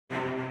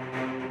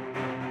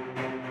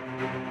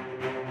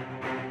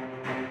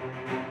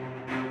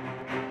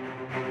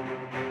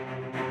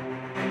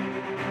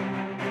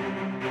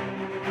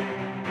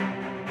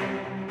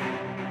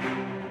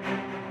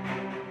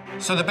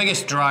So the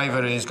biggest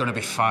driver is going to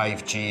be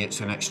 5G. It's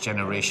the next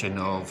generation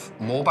of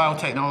mobile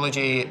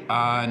technology,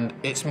 and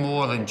it's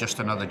more than just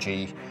another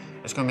G.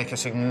 It's going to make a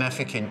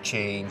significant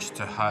change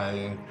to how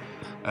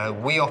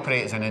we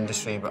operate as an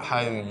industry, but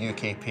how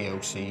UK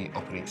PLC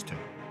operates too.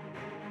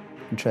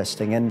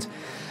 Interesting. And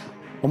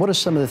what are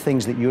some of the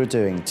things that you're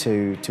doing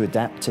to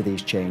adapt to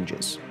these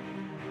changes?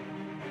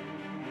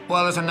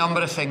 Well, there's a number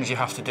of things you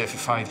have to do for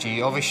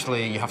 5G.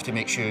 Obviously, you have to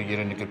make sure you're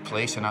in a good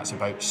place, and that's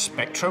about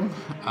spectrum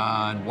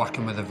and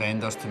working with the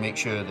vendors to make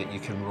sure that you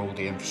can roll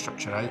the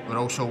infrastructure out. We're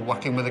also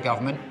working with the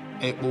government.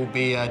 It will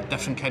be a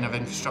different kind of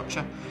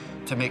infrastructure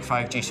to make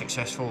 5G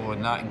successful,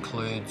 and that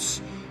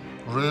includes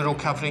rural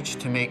coverage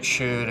to make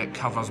sure it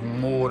covers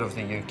more of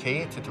the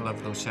UK to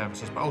deliver those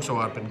services, but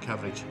also urban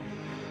coverage.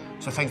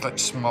 So things like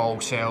small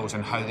cells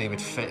and how they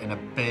would fit in a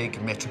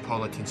big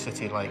metropolitan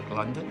city like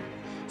London.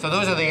 So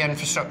those are the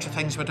infrastructure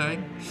things we're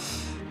doing,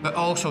 but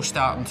also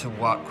starting to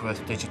work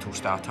with digital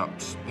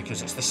startups,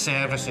 because it's the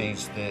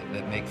services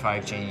that make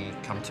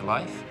 5G come to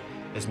life.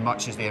 As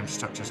much as the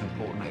infrastructure is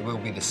important, it will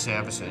be the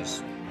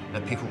services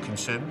that people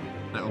consume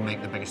that will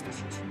make the biggest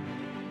difference.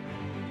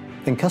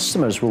 And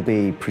customers will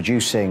be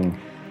producing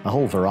a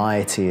whole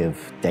variety of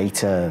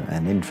data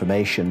and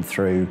information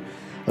through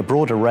a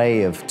broad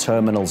array of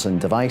terminals and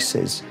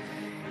devices.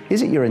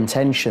 Is it your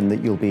intention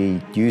that you'll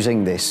be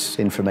using this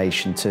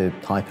information to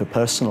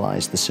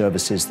hyper-personalize the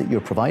services that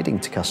you're providing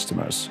to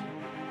customers?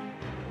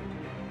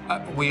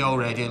 We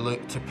already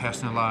look to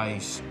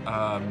personalise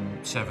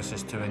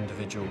services to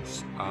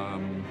individuals.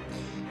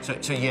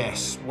 So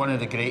yes, one of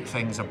the great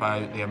things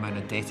about the amount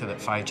of data that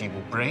 5G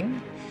will bring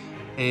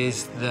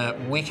is that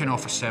we can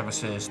offer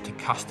services to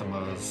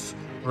customers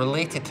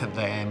related to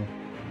them,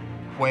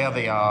 where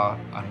they are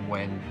and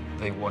when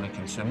they want to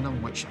consume them,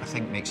 which I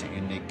think makes it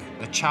unique.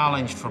 The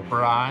challenge for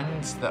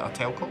brands that are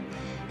telco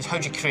is how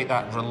do you create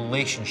that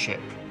relationship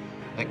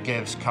that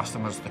gives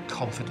customers the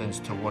confidence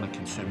to want to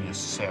consume your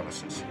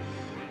services.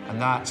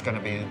 And that's going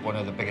to be one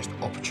of the biggest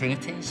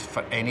opportunities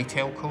for any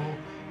telco,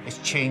 is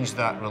change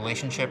that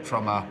relationship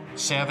from a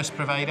service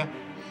provider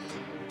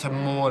to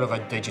more of a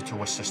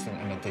digital assistant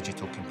and a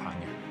digital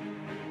companion.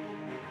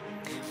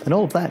 And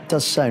all of that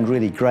does sound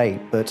really great,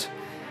 but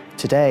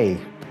today,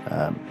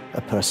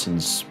 a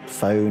person's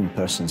phone,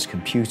 person's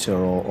computer,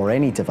 or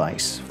any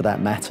device for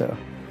that matter,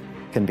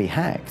 can be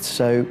hacked.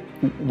 So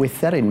with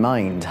that in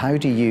mind, how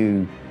do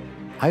you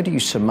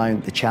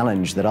surmount the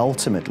challenge that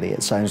ultimately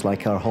it sounds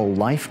like our whole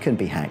life can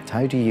be hacked?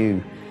 How do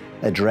you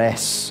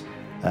address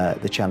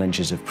the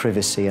challenges of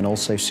privacy and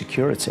also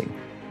security?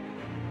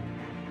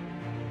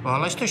 Well,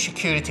 let's do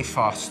security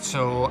first.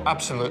 So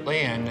absolutely,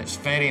 and it's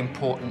very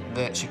important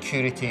that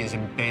security is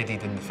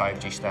embedded in the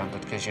 5G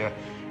standard, because you're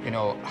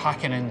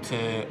hacking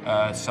into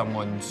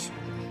someone's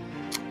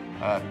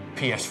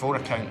PS4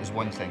 account is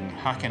one thing.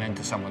 Hacking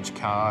into someone's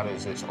car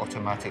as it's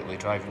automatically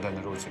driving down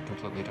the road is a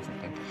completely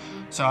different thing.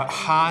 So it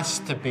has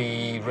to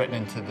be written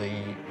into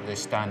the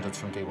standards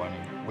from day one.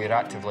 We're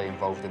actively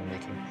involved in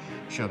making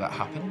sure that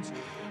happens.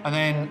 And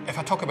then if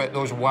I talk about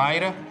those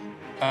wire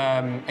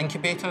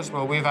incubators,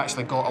 well, we've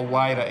actually got a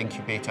wire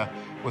incubator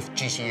with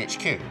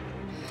GCHQ.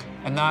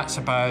 And that's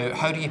about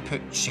how do you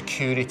put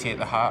security at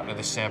the heart of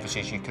the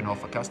services you can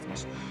offer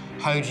customers?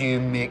 How do you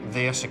make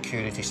their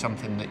security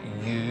something that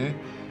you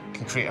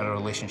can create a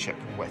relationship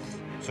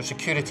with? So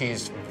security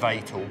is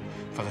vital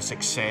for the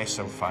success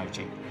of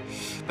 5G.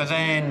 But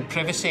then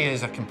privacy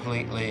is a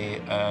completely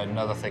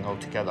another thing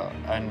altogether.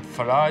 And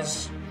for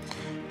us,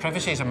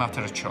 privacy is a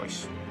matter of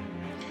choice.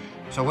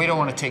 So we don't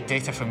want to take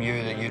data from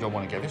you that you don't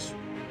want to give us.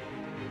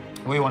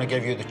 We want to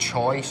give you the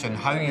choice and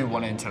how you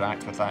want to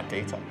interact with that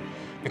data.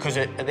 Because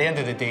at the end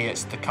of the day,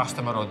 it's the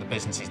customer or the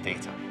business's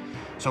data.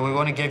 So we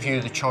want to give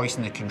you the choice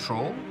and the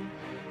control.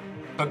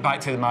 But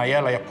back to my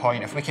earlier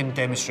point, if we can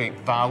demonstrate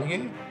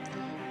value,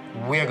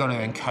 we're going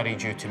to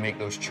encourage you to make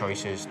those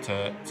choices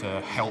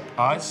to help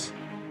us,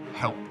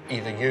 help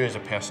either you as a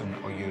person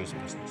or you as a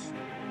business.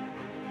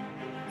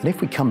 And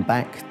if we come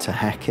back to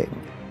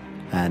hacking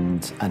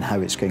and how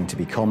it's going to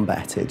be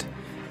combated,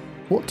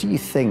 what do you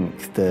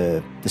think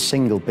the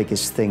single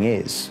biggest thing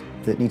is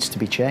that needs to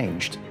be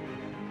changed?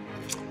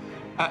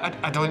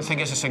 I don't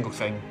think it's a single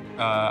thing.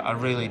 I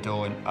really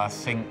don't. I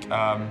think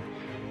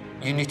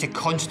you need to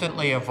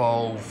constantly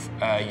evolve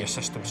your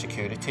system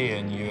security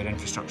and your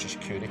infrastructure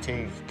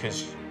security,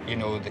 because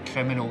the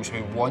criminals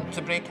who want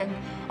to break in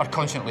are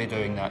constantly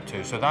doing that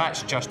too. So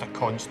that's just a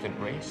constant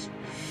race.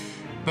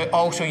 But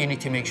also you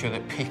need to make sure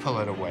that people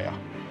are aware,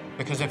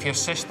 because if your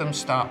systems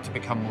start to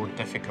become more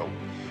difficult,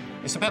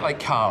 it's a bit like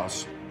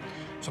cars.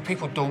 So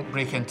people don't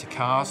break into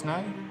cars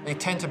now. They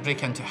tend to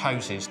break into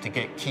houses to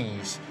get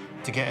keys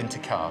to get into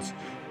cars,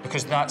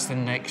 because that's the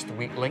next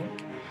weak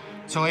link.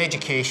 So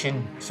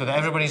education, so that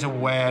everybody's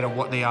aware of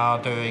what they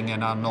are doing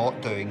and are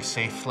not doing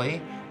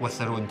safely with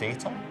their own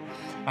data,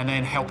 and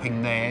then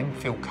helping them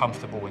feel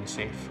comfortable and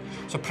safe.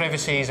 So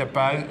privacy is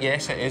about,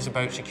 yes, it is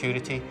about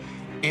security,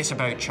 it's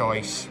about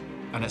choice,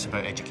 and it's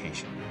about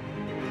education.